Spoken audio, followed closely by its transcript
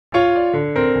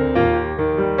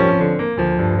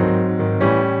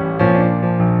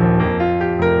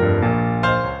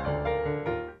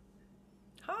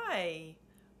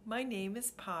is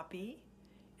Poppy,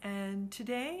 and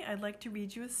today I'd like to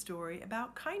read you a story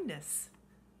about kindness.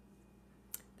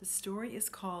 The story is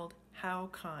called How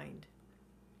Kind,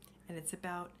 and it's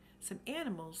about some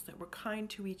animals that were kind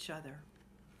to each other.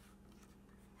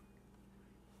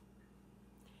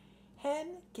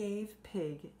 Hen gave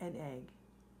Pig an egg.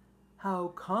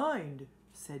 "How kind,"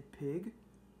 said Pig.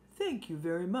 "Thank you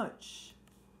very much."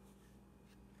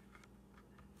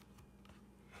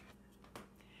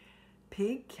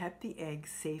 Pig kept the egg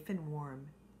safe and warm.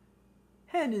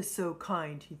 "Hen is so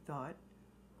kind," he thought.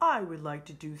 "I would like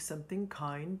to do something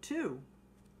kind too."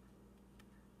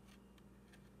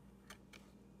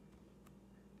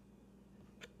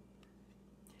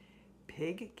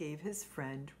 Pig gave his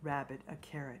friend Rabbit a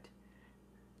carrot.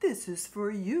 "This is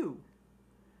for you."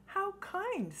 "How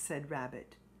kind," said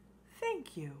Rabbit.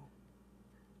 "Thank you."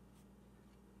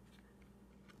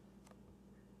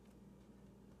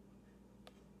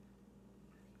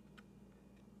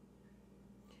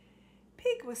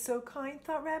 Pig was so kind,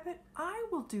 thought Rabbit, "I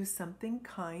will do something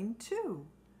kind too."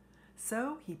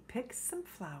 So he picked some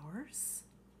flowers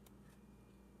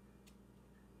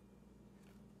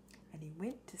and he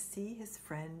went to see his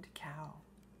friend Cow.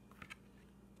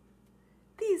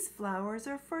 "These flowers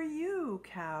are for you,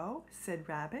 Cow," said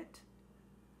Rabbit.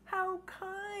 "How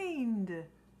kind!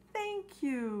 Thank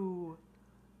you!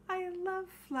 I love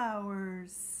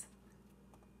flowers."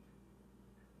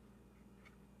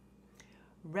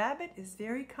 "Rabbit is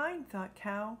very kind," thought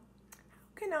Cow. "How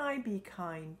can I be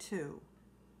kind too?"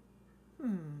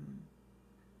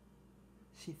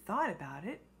 She thought about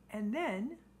it, and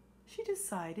then she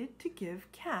decided to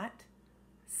give Cat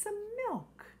some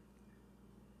milk.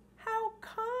 "How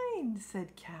kind,"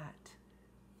 said Cat.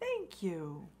 "Thank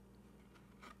you."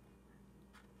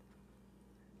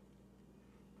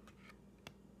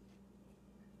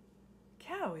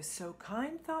 "Cow is so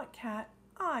kind," thought Cat.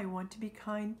 "I want to be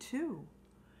kind too."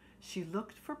 She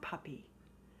looked for Puppy.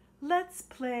 "Let's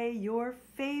play your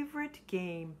favorite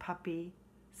game, Puppy,"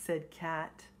 said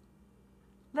Cat.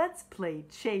 "Let's play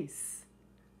chase."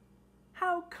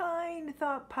 "How kind,"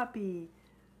 thought Puppy.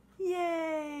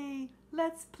 "Yay!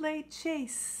 Let's play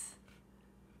chase."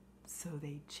 So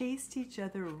they chased each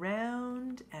other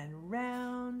round and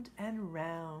round and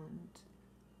round.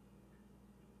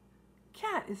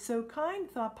 "Cat is so kind,"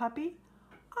 thought Puppy.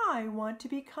 "I want to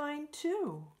be kind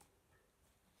too."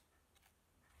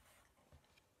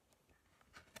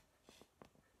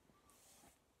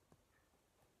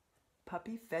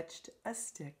 Puppy fetched a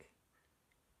stick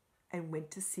and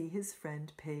went to see his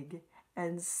friend Pig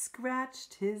and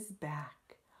scratched his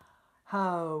back.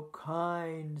 "How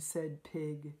kind," said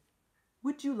Pig.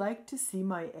 "Would you like to see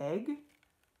my egg?"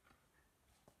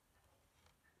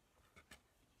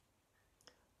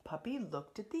 Puppy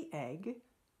looked at the egg.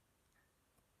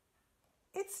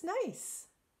 "It's nice,"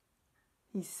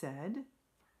 he said.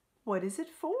 "What is it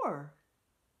for?"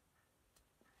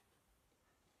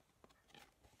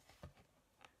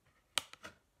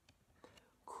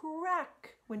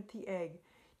 Crack went the egg.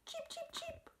 "Cheep, cheep,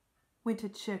 cheep," went a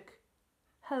chick.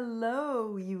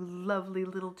 "Hello, you lovely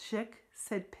little chick,"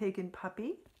 said Pig and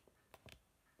Puppy.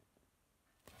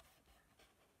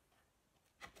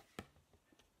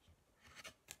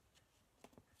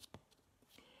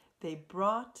 They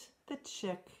brought the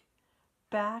chick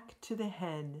back to the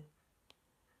hen,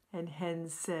 and Hen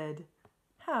said,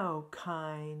 "How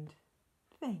kind!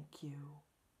 Thank you."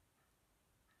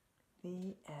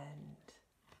 The end.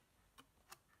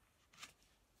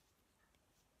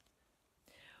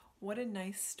 What a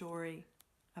nice story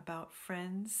about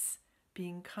friends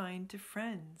being kind to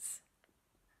friends.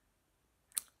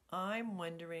 I'm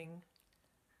wondering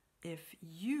if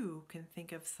you can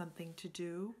think of something to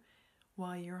do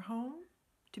while you're home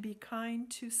to be kind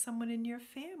to someone in your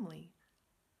family.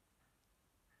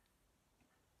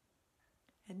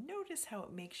 And notice how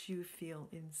it makes you feel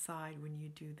inside when you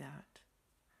do that.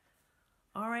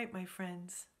 All right, my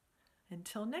friends,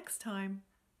 until next time,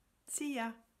 see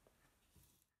ya.